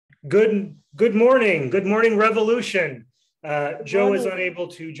Good morning. Good morning, Revolution. Good Joe is morning. unable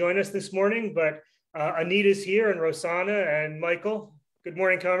to join us this morning, but Anita's here and Rosanna and Michael. Good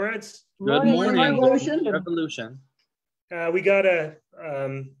morning, comrades. Good Morning, morning, Revolution. Revolution. We got a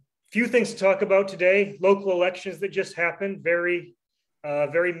few things to talk about today. Local elections that just happened, very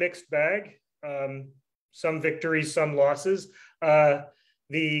mixed bag. Some victories, some losses. The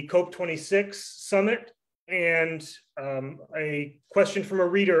COP26 summit, and a question from a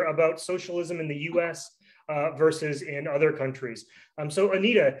reader about socialism in the US versus in other countries. So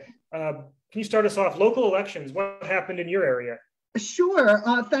Anita, can you start us off? Local elections, what happened in your area? Sure.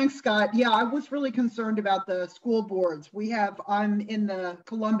 Thanks, Scott. Yeah, I was really concerned about the school boards. I'm in the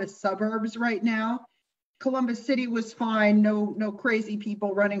Columbus suburbs right now. Columbus City was fine. No crazy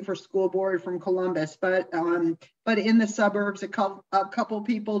people running for school board from Columbus, but in the suburbs, a couple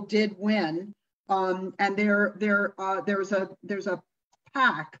people did win. And there's a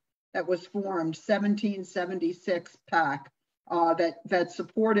PAC that was formed, 1776 PAC, that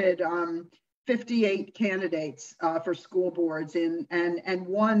supported 58 candidates for school boards and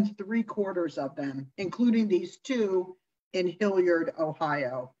won 3/4 of them, including these two in Hilliard,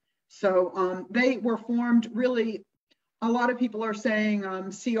 Ohio. So they were formed really. A lot of people are saying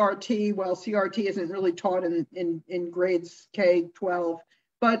CRT. Well, CRT isn't really taught in grades K-12,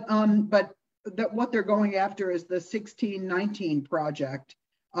 but that what they're going after is the 1619 project,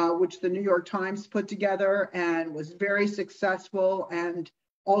 which the New York Times put together and was very successful, and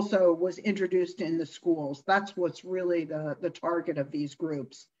also was introduced in the schools. That's what's really the target of these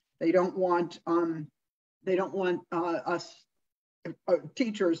groups. They don't want us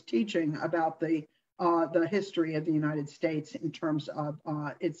teachers teaching about the history of the United States in terms of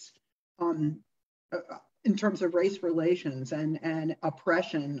in terms of race relations and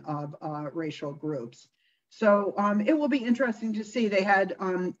oppression of racial groups. So it will be interesting to see. They had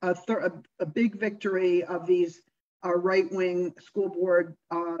a big victory of these right-wing school board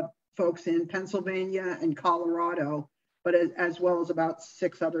folks in Pennsylvania and Colorado, but as well as about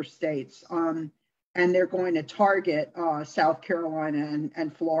 6 other states. And they're going to target South Carolina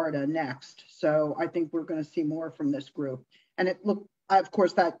and Florida next. So I think we're going to see more from this group. And of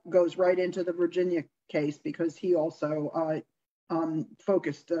course, that goes right into the Virginia case, because he also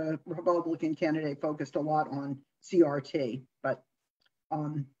focused, the Republican candidate focused a lot on CRT. But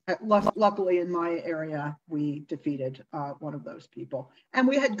luckily in my area, we defeated one of those people. And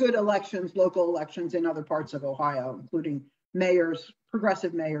we had good elections, local elections in other parts of Ohio, including mayors,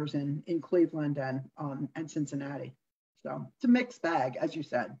 progressive mayors in Cleveland and Cincinnati. So it's a mixed bag, as you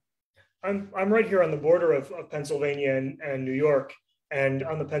said. I'm right here on the border of Pennsylvania and New York. And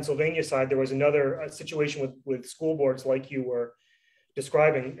on the Pennsylvania side, there was another situation with school boards like you were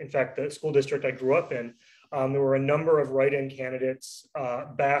describing. In fact, the school district I grew up in, there were a number of write-in candidates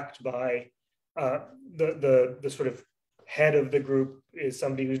backed by the sort of head of the group is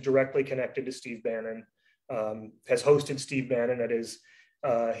somebody who's directly connected to Steve Bannon, has hosted Steve Bannon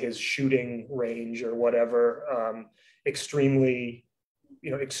at his shooting range or whatever, extremely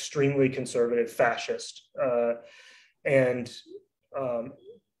conservative, fascist, and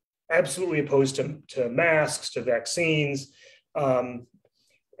absolutely opposed to masks, to vaccines. And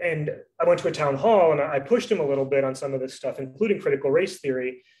I went to a town hall and I pushed him a little bit on some of this stuff, including critical race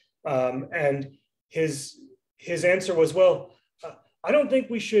theory. And his answer was, well, I don't think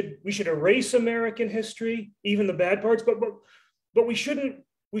we should erase American history, even the bad parts, but we shouldn't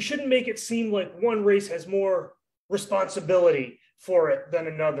make it seem like one race has more responsibility for it than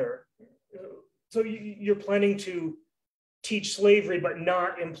another. So you're planning to teach slavery, but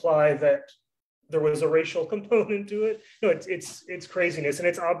not imply that there was a racial component to it. No, it's craziness, and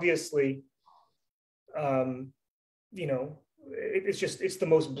it's obviously, it's the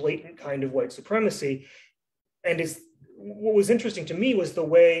most blatant kind of white supremacy. And what was interesting to me was the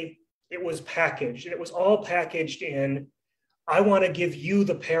way it was packaged. And it was all packaged in, I want to give you,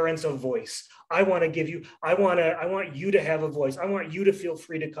 the parents, a voice. I want you to have a voice. I want you to feel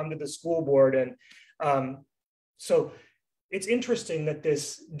free to come to the school board. And so it's interesting that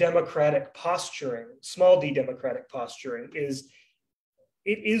this democratic posturing, small d democratic posturing, is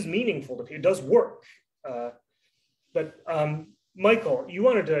meaningful to people. It does work. But Michael, you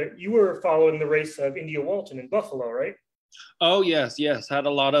were following the race of India Walton in Buffalo, right? Oh, yes. Had a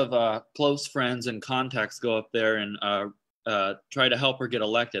lot of close friends and contacts go up there and try to help her get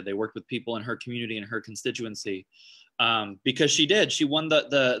elected. They worked with people in her community and her constituency. Because she won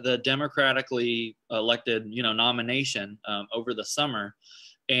the democratically elected, nomination over the summer,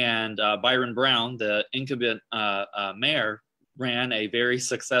 and Byron Brown, the incumbent mayor, ran a very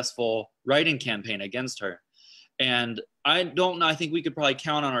successful write-in campaign against her. And I don't know, I think we could probably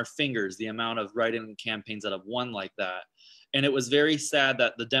count on our fingers the amount of write-in campaigns that have won like that. And it was very sad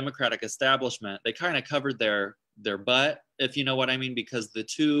that the Democratic establishment, they kind of covered their butt, if you know what I mean, because the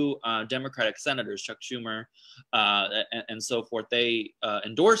two Democratic senators, Chuck Schumer and so forth, they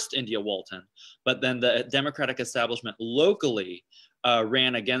endorsed India Walton, but then the Democratic establishment locally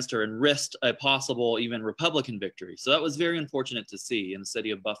ran against her and risked a possible even Republican victory. So that was very unfortunate to see in the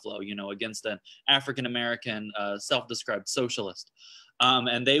city of Buffalo, you know, against an African-American self-described socialist.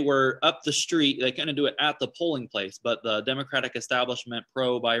 And they were up the street. They couldn't do it at the polling place, but the Democratic establishment,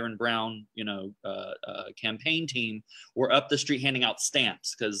 pro Byron Brown, you know, campaign team were up the street handing out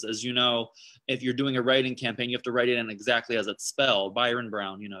stamps. Because as you know, if you're doing a write-in campaign, you have to write it in exactly as it's spelled. Byron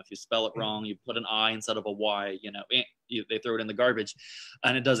Brown, you know, if you spell it wrong, you put an I instead of a Y, you know, they throw it in the garbage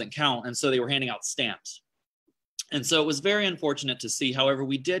and it doesn't count. And so they were handing out stamps. And so it was very unfortunate to see. However,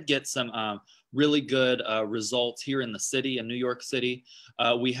 we did get some really good results here in the city, in New York City.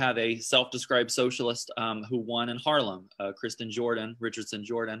 We have a self-described socialist who won in Harlem, Richardson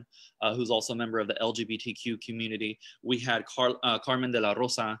Jordan, who's also a member of the LGBTQ community. We had Carmen de la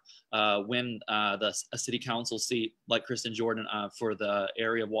Rosa win a city council seat like Kristen Jordan for the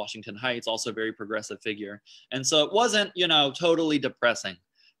area of Washington Heights, also a very progressive figure. And so it wasn't, you know, totally depressing,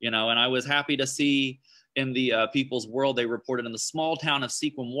 you know, and I was happy to see in the People's World, they reported in the small town of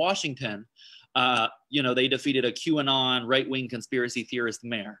Sequim, Washington, you know, they defeated a QAnon right-wing conspiracy theorist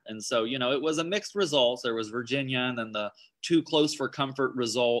mayor. And so, you know, it was a mixed result. There was Virginia and then the too close for comfort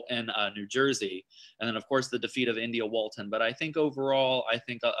result in New Jersey. And then, of course, the defeat of India Walton. But I think overall, I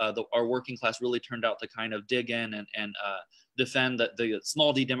think our working class really turned out to kind of dig in and defend the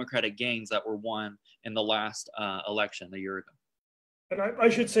small d Democratic gains that were won in the last election a year ago. And I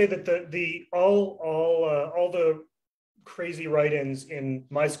should say that all the crazy write-ins in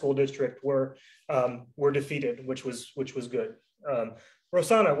my school district were defeated, which was good.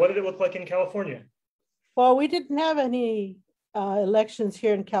 Rosanna, what did it look like in California? Well, we didn't have any elections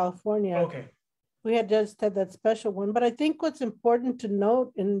here in California. Okay. We had just had that special one. But I think what's important to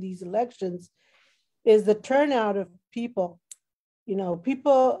note in these elections is the turnout of people. You know,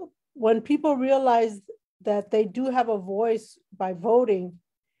 when people realize that they do have a voice by voting,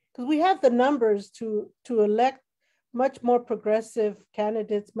 because we have the numbers to elect much more progressive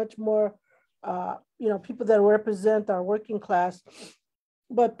candidates, much more, you know, people that represent our working class,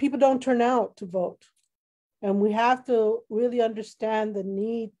 but people don't turn out to vote. And we have to really understand the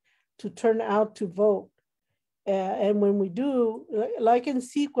need to turn out to vote. And when we do, like in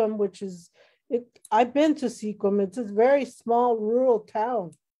Sequim, I've been to Sequim, it's a very small rural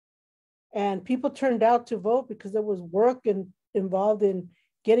town. And people turned out to vote because there was work involved in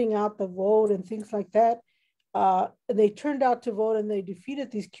getting out the vote and things like that. And they turned out to vote and they defeated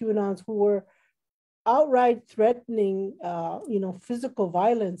these QAnons who were outright threatening, you know, physical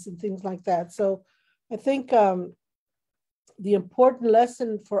violence and things like that. So I think the important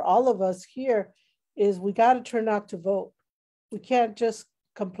lesson for all of us here is we got to turn out to vote. We can't just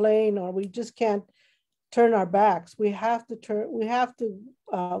complain, or we just can't turn our backs. We have to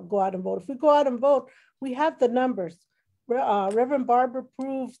go out and vote. If we go out and vote, we have the numbers. Reverend Barber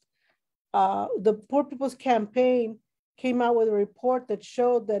proved the Poor People's Campaign came out with a report that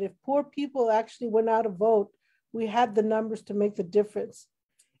showed that if poor people actually went out to vote, we had the numbers to make the difference.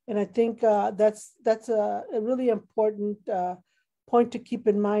 And I think that's a really important point to keep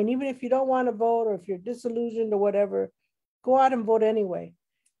in mind. Even if you don't want to vote, or if you're disillusioned or whatever, go out and vote anyway.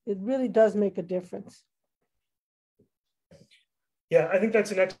 It really does make a difference. Yeah, I think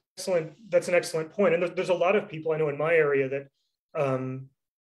that's an excellent point. And there's a lot of people I know in my area that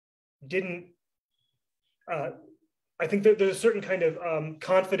didn't. I think that there's a certain kind of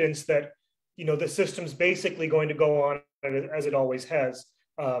confidence that, you know, the system's basically going to go on as it always has.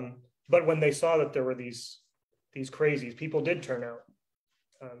 But when they saw that there were these crazies, people did turn out.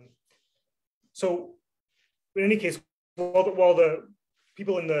 So in any case, while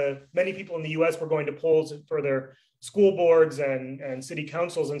many people in the U.S. were going to polls for their school boards and city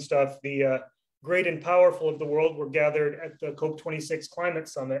councils and stuff, the great and powerful of the world were gathered at the COP26 climate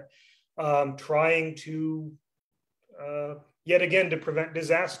summit, trying to yet again to prevent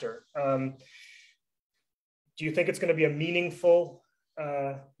disaster. Do you think it's going to be a meaningful?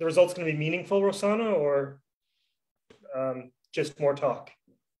 The result's going to be meaningful, Rosanna, or just more talk?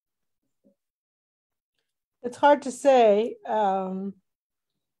 It's hard to say.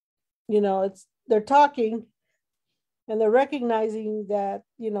 You know, they're talking, and they're recognizing that,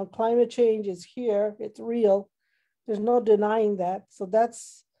 you know, climate change is here. It's real. There's no denying that. So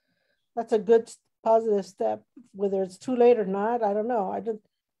that's a good positive step. Whether it's too late or not, I don't know.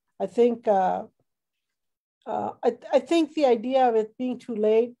 I think I think the idea of it being too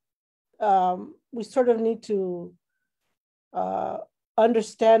late, we sort of need to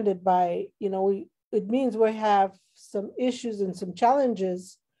understand it by, it means we have some issues and some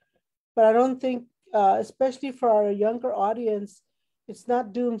challenges, but I don't think, especially for our younger audience, it's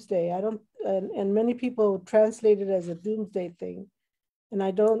not doomsday. And many people translate it as a doomsday thing. And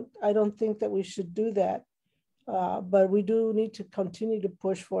I don't think that we should do that. But we do need to continue to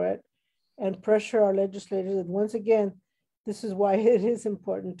push for it and pressure our legislators. And once again, this is why it is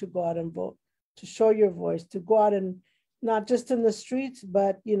important to go out and vote, to show your voice, to go out and not just in the streets,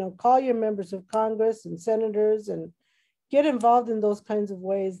 but call your members of Congress and senators and get involved in those kinds of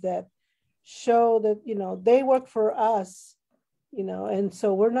ways that show that they work for us, and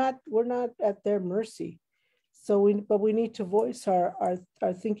so we're not at their mercy. So we need to voice our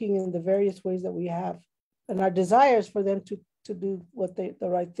thinking in the various ways that we have and our desires for them to do the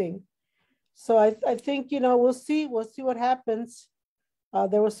right thing. So I think we'll see what happens.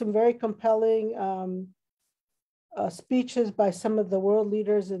 There was some very compelling speeches by some of the world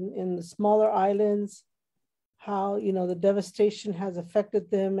leaders in the smaller islands, how the devastation has affected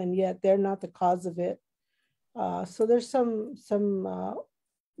them, and yet they're not the cause of it. So there's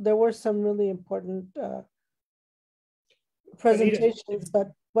there were some really important presentations,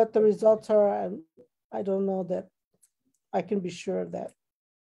 but what the results are, I don't know that I can be sure of that.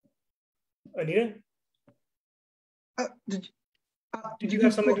 Anita? Did you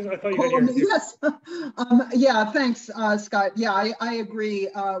have something to say? I thought you had Yes. Yeah, thanks, Scott. Yeah, I agree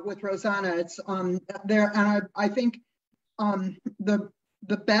with Rosanna. It's there, and I think the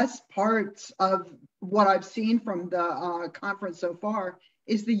best parts of what I've seen from the conference so far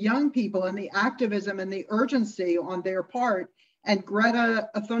is the young people and the activism and the urgency on their part. And Greta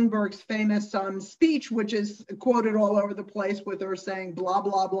Thunberg's famous speech, which is quoted all over the place with her saying, blah,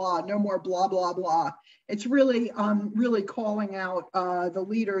 blah, blah, no more blah, blah, blah. It's really, really calling out the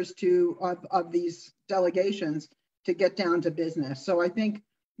leaders of these delegations to get down to business. So I think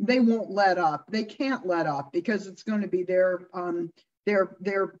they won't let up. They can't let up because it's going to be their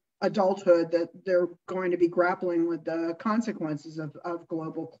adulthood that they're going to be grappling with the consequences of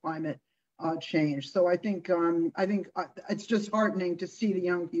global climate change. So I think it's just heartening to see the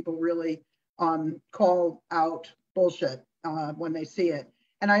young people really call out bullshit when they see it.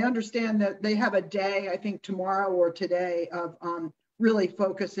 And I understand that they have a day, I think tomorrow or today, of really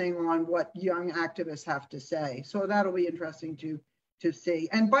focusing on what young activists have to say. So that'll be interesting to see.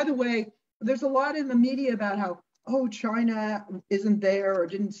 And by the way, there's a lot in the media about how, oh, China isn't there or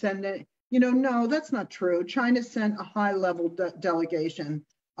didn't send it. No, that's not true. China sent a high-level delegation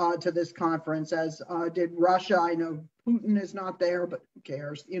to this conference, as did Russia. I know Putin is not there, but who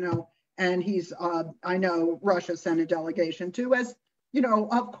cares, and he's, I know Russia sent a delegation too, as,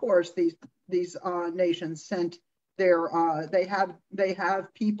 of course, these nations sent their, they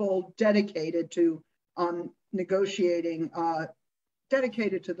have people dedicated to negotiating,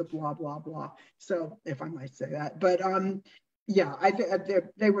 dedicated to the blah, blah, blah. So if I might say that, but yeah, I think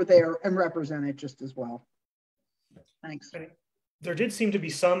they were there and represented just as well. Thanks. There did seem to be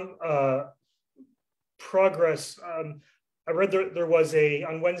some progress. I read there was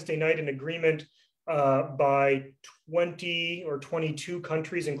on Wednesday night an agreement by 20 or 22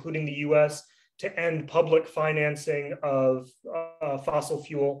 countries, including the US, to end public financing of fossil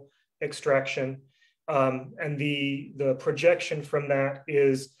fuel extraction. And the projection from that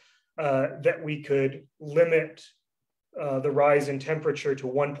is that we could limit the rise in temperature to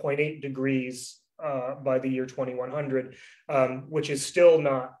 1.8 degrees by the year 2100, which is still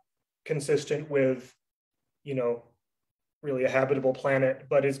not consistent with, really a habitable planet,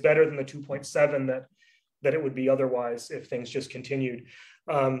 but is better than the 2.7 that it would be otherwise if things just continued.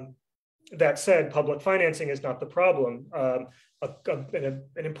 That said, public financing is not the problem. An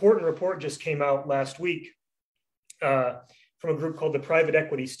important report just came out last week from a group called the Private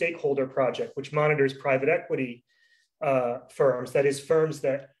Equity Stakeholder Project, which monitors private equity firms, that is, firms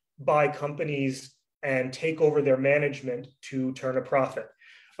that buy companies and take over their management to turn a profit.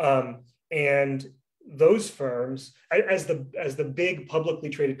 And those firms, as the big publicly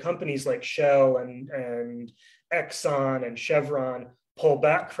traded companies like Shell and Exxon and Chevron pull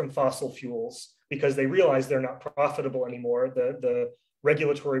back from fossil fuels because they realize they're not profitable anymore, the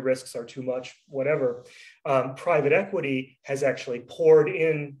regulatory risks are too much, whatever, private equity has actually poured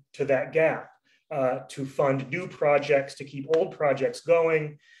into that gap to fund new projects, to keep old projects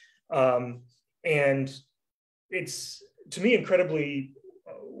going. And it's, to me, incredibly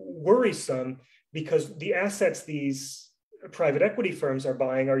worrisome because the assets these private equity firms are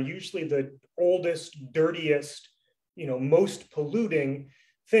buying are usually the oldest, dirtiest, most polluting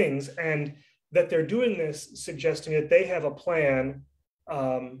things. And that they're doing this, suggesting that they have a plan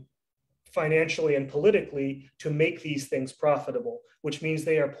financially and politically to make these things profitable, which means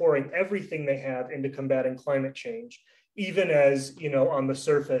they are pouring everything they have into combating climate change, even as, on the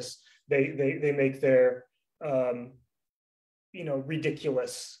surface, they make their,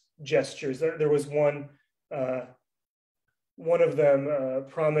 ridiculous gestures. There was one of them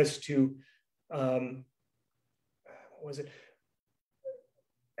promised to, what was it?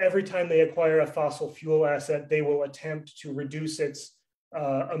 Every time they acquire a fossil fuel asset, they will attempt to reduce its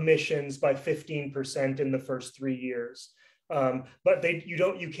emissions by 15% in the first 3 years. But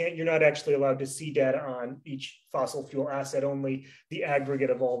you're not actually allowed to see data on each fossil fuel asset, only the aggregate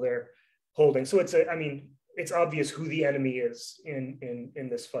of all their holdings. So it's obvious who the enemy is in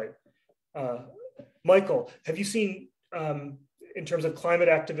this fight. Michael, have you seen, in terms of climate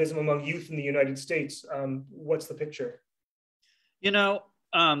activism among youth in the United States, what's the picture?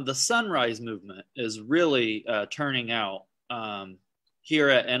 The Sunrise Movement is really turning out here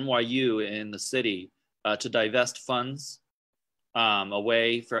at NYU in the city to divest funds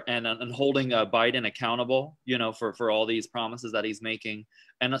away and holding Biden accountable, for all these promises that he's making.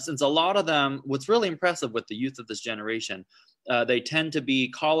 And since a lot of them, what's really impressive with the youth of this generation, they tend to be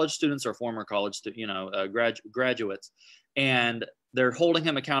college students or former college, graduates, and they're holding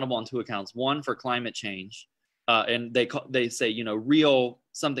him accountable on two accounts. One, for climate change, and they say real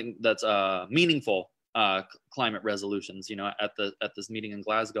something that's meaningful climate resolutions, at this meeting in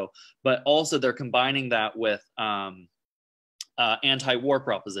Glasgow, but also they're combining that with anti-war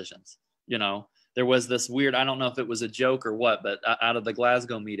propositions. There was this weird, I don't know if it was a joke or what, but out of the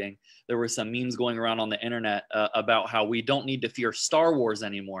Glasgow meeting, there were some memes going around on the internet about how we don't need to fear Star Wars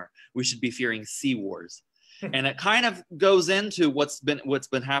anymore. We should be fearing sea wars. And it kind of goes into what's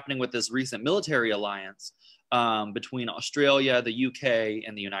been happening with this recent military alliance between Australia, the UK,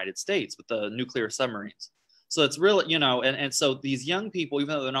 and the United States with the nuclear submarines. So it's really, and so these young people,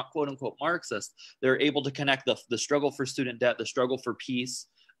 even though they're not quote unquote Marxist, they're able to connect the struggle for student debt, the struggle for peace,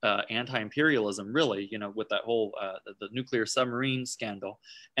 anti-imperialism, really, with that whole the nuclear submarine scandal,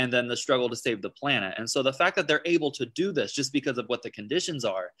 and then the struggle to save the planet. And so the fact that they're able to do this just because of what the conditions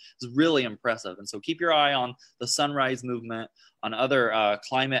are is really impressive. And so keep your eye on the Sunrise Movement, on other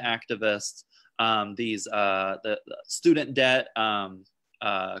climate activists, the student debt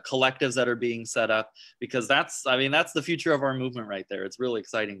collectives that are being set up, because that's the future of our movement right there. It's really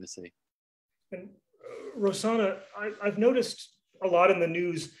exciting to see. And Rosanna, I've noticed a lot in the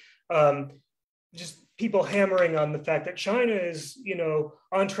news, just people hammering on the fact that China is,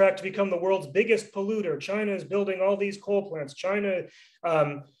 on track to become the world's biggest polluter. China is building all these coal plants.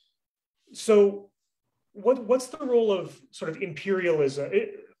 So what's the role of sort of imperialism? Could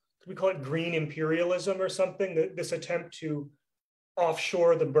we call it green imperialism or something? This attempt to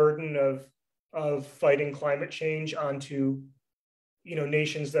offshore the burden of fighting climate change onto,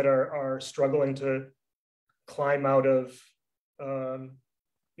 nations that are struggling to climb out of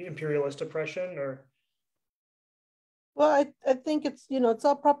imperialist oppression, or? Well, I think it's, it's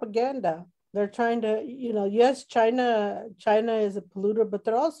all propaganda. They're trying to, yes, China is a polluter, but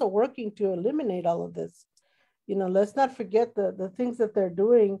they're also working to eliminate all of this. Let's not forget the things that they're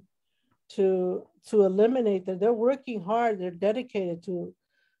doing to eliminate that. They're working hard. They're dedicated to.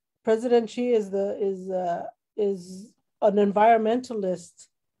 President Xi is an environmentalist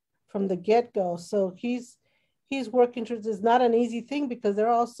from the get-go. So he's working towards. It's not an easy thing because they're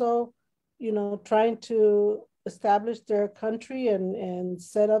also, trying to establish their country and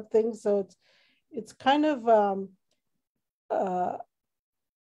set up things. So it's kind of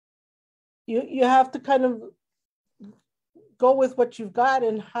you have to kind of go with what you've got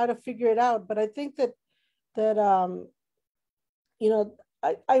and how to figure it out. But I think that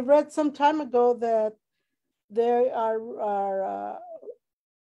I read some time ago that there are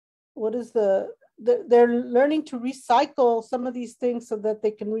they're learning to recycle some of these things so that they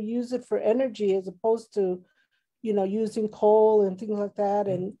can reuse it for energy as opposed to, using coal and things like that.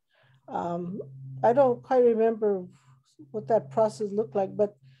 And I don't quite remember what that process looked like,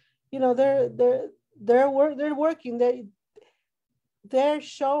 but they're working. They're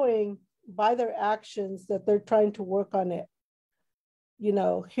showing by their actions that they're trying to work on it.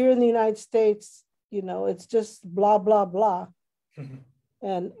 Here in the United States, it's just blah, blah, blah.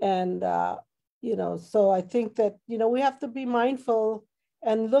 And so I think that, we have to be mindful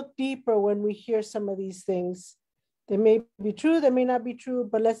and look deeper when we hear some of these things. They may be true, they may not be true,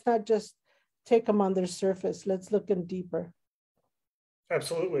 but let's not just take them on their surface. Let's look in deeper.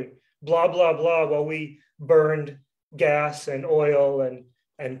 Absolutely. Blah, blah, blah, while we burned gas and oil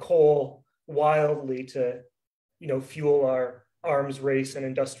and coal wildly to, fuel our arms race and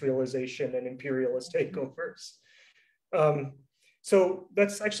industrialization and imperialist takeovers. So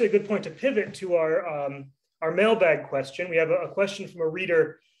that's actually a good point to pivot to our mailbag question. We have a question from a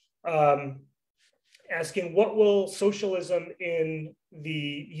reader asking, what will socialism in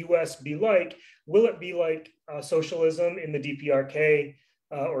the US be like? Will it be like socialism in the DPRK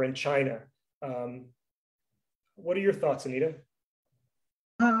or in China? What are your thoughts, Anita?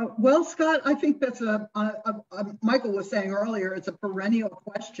 Well, Scott, I think that's Michael was saying earlier, it's a perennial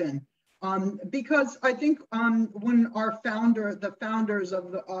question. Because I think when the founders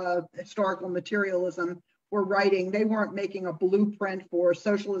of the historical materialism were writing, they weren't making a blueprint for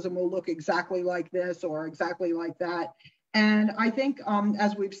socialism will look exactly like this or exactly like that. And I think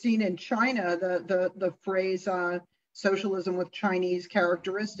as we've seen in China, the phrase socialism with Chinese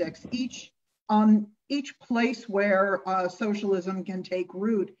characteristics, each place where socialism can take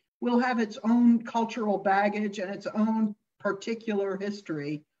root will have its own cultural baggage and its own particular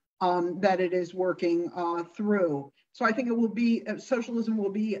history that it is working through. So I think it will be, socialism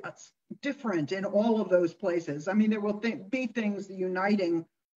will be different in all of those places. I mean, there will be things uniting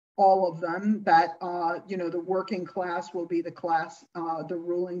all of them, that, the working class will be the class, the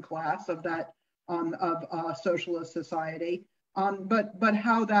ruling class of that, of socialist society. But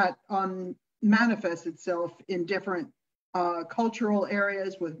how that manifests itself in different cultural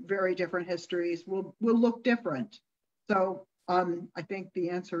areas with very different histories will look different. So I think the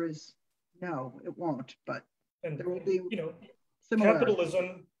answer is no, it won't, but there will be, similar.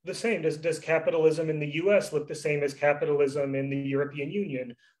 Capitalism the same. Does capitalism in the US look the same as capitalism in the European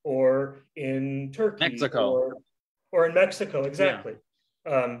Union or in Turkey? Mexico. Or in Mexico, exactly.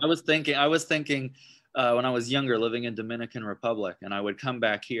 Yeah. I was thinking when I was younger, living in Dominican Republic, and I would come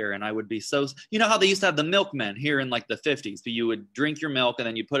back here and I would be so, you know how they used to have the milkmen here in like the 50s, but you would drink your milk and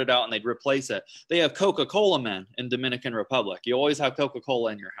then you put it out and they'd replace it. They have Coca-Cola men in Dominican Republic. You always have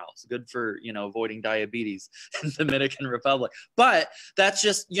Coca-Cola in your house. Good for, avoiding diabetes in Dominican Republic. But that's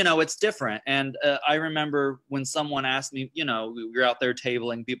just, it's different. And I remember when someone asked me, we were out there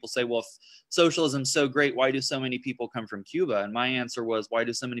tabling, people say, well, if socialism's so great, why do so many people come from Cuba? And my answer was, why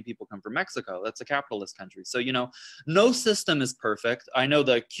do so many people come from Mexico? That's a capitalist country. So, no system is perfect. I know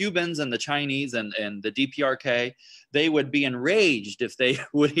the Cubans and the Chinese and the DPRK, they would be enraged if they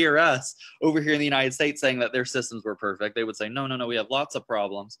would hear us over here in the United States saying that their systems were perfect. They would say, no, we have lots of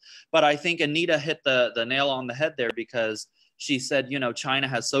problems. But I think Anita hit the nail on the head there, because she said, China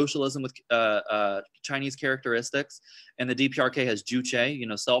has socialism with Chinese characteristics, and the DPRK has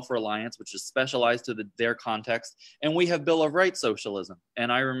Juche, self-reliance, which is specialized to their context. And we have Bill of Rights socialism.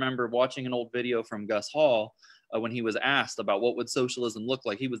 And I remember watching an old video from Gus Hall when he was asked about what would socialism look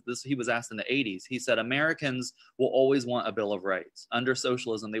like. He was asked in the 80s. He said, Americans will always want a Bill of Rights. Under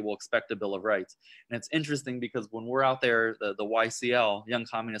socialism, they will expect a Bill of Rights. And it's interesting because when we're out there, the YCL, Young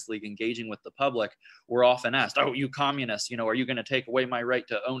Communist League, engaging with the public, we're often asked, oh, you communists, are you going to take away my right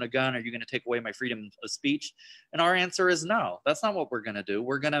to own a gun? Are you going to take away my freedom of speech? And our answer is no, that's not what we're going to do.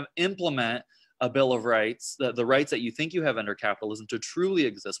 We're going to implement a Bill of Rights, the rights that you think you have under capitalism to truly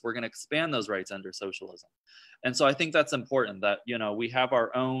exist. We're going to expand those rights under socialism. And so I think that's important, that, we have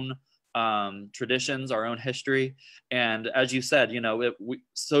our own traditions, our own history. And as you said,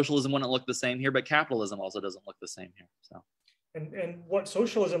 socialism wouldn't look the same here, but capitalism also doesn't look the same here. So, and what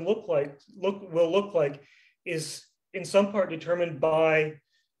socialism will look like is in some part determined by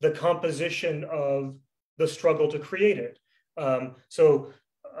the composition of the struggle to create it.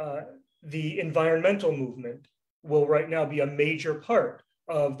 The environmental movement will right now be a major part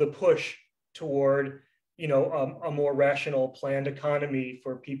of the push toward, a more rational planned economy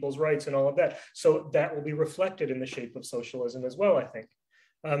for people's rights and all of that. So that will be reflected in the shape of socialism as well, I think.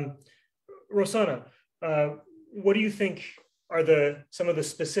 Rossana, what do you think are some of the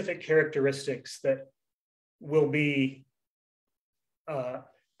specific characteristics that will be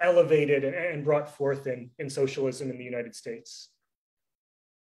elevated and brought forth in socialism in the United States?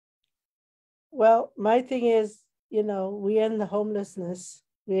 Well, my thing is, we end the homelessness,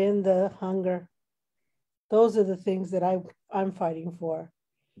 we end the hunger. Those are the things that I'm fighting for.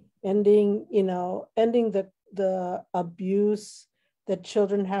 Ending the abuse that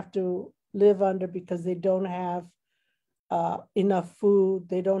children have to live under because they don't have enough food,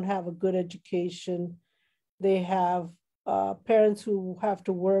 they don't have a good education, they have parents who have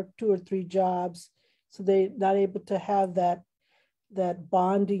to work 2 or 3 jobs, so they're not able to have that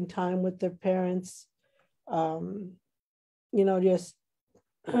bonding time with their parents.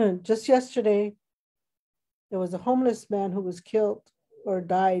 Just yesterday, there was a homeless man who was killed or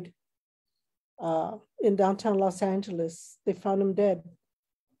died in downtown Los Angeles. They found him dead.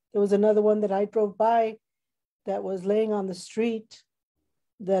 There was another one that I drove by that was laying on the street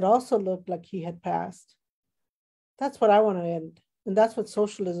that also looked like he had passed. That's what I want to end. And that's what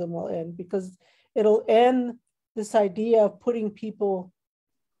socialism will end, because it'll end this idea of putting people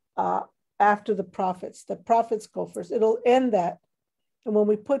after the profits. The profits go first. It'll end that. And when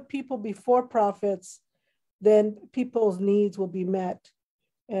we put people before profits, then people's needs will be met.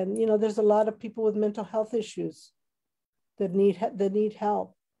 And, you know, there's a lot of people with mental health issues that need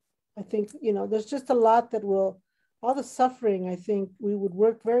help. I think, you know, there's just a lot that will, all the suffering, I think we would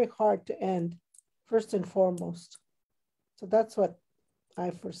work very hard to end, first and foremost. So that's what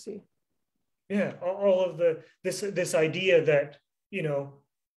I foresee. Yeah, all of this idea that, you know,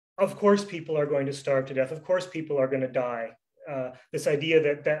 of course people are going to starve to death. Of course people are going to die. This idea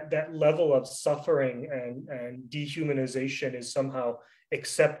that level of suffering and dehumanization is somehow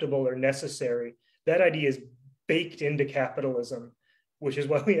acceptable or necessary. That idea is baked into capitalism, which is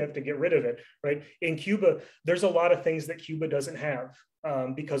why we have to get rid of it, right? In Cuba, there's a lot of things that Cuba doesn't have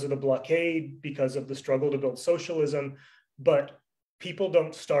because of the blockade, because of the struggle to build socialism, but people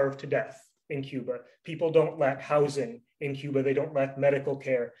don't starve to death in Cuba. People don't lack housing in Cuba. They don't lack medical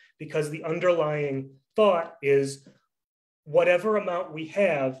care, because the underlying thought is whatever amount we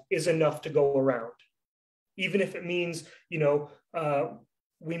have is enough to go around. Even if it means, you know,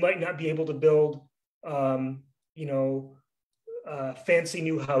 we might not be able to build, you know, fancy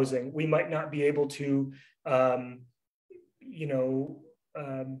new housing. We might not be able to, you know,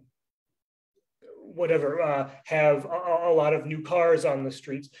 have a lot of new cars on the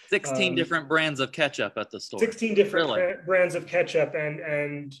streets. 16 different brands of ketchup at the store. 16 different brands of ketchup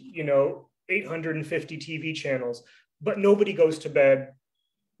and, you know, 850 TV channels. But nobody goes to bed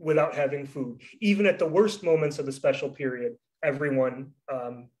without having food. Even at the worst moments of the special period, everyone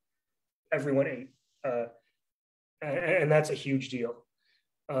ate. And that's a huge deal.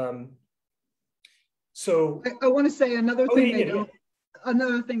 So I want to say another thing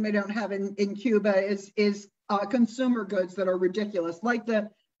another thing they don't have in Cuba is consumer goods that are ridiculous, like the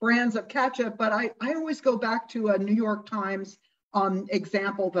brands of ketchup. But I always go back to a New York Times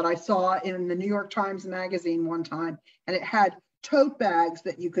example that I saw in the New York Times magazine one time, and it had tote bags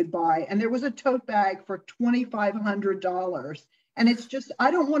that you could buy, and there was a tote bag for $2,500. And it's just,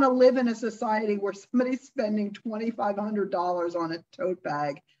 I don't want to live in a society where somebody's spending $2,500 on a tote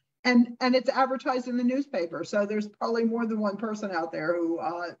bag, and it's advertised in the newspaper. So there's probably more than one person out there who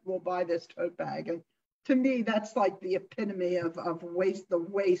will buy this tote bag. And to me, that's like the epitome of waste, the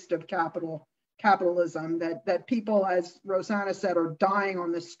waste of capitalism, that people, as Rosanna said, are dying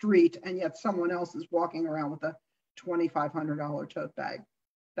on the street, and yet someone else is walking around with a $2,500 tote bag.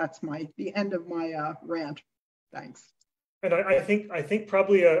 That's the end of my rant. Thanks. And I think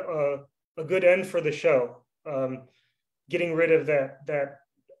probably a good end for the show, getting rid of that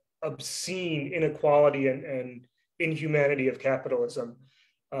obscene inequality and inhumanity of capitalism.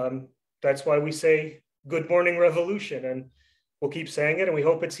 That's why we say good morning revolution, and we'll keep saying it, and we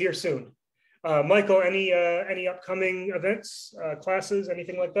hope it's here soon. Michael, any upcoming events, classes,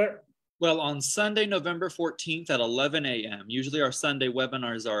 anything like that? Well, on Sunday, November 14th at 11 a.m., usually our Sunday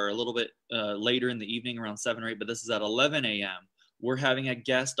webinars are a little bit later in the evening, around 7 or 8, but this is at 11 a.m. We're having a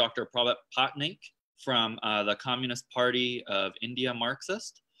guest, Dr. Prabhat Patnaik from the Communist Party of India,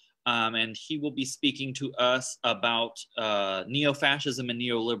 Marxist, and he will be speaking to us about neo-fascism and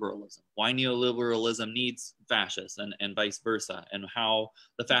neoliberalism, why neoliberalism needs fascists and vice versa, and how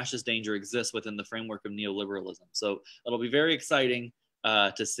the fascist danger exists within the framework of neoliberalism. So it'll be very exciting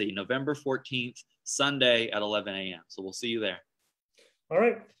to see. November 14th, Sunday at 11 a.m. So we'll see you there. All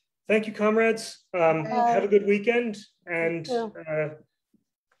right. Thank you, comrades. Have a good weekend, and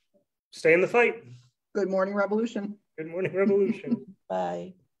stay in the fight. Good morning, revolution. Good morning, revolution.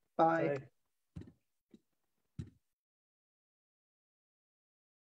 Bye. Bye. Bye.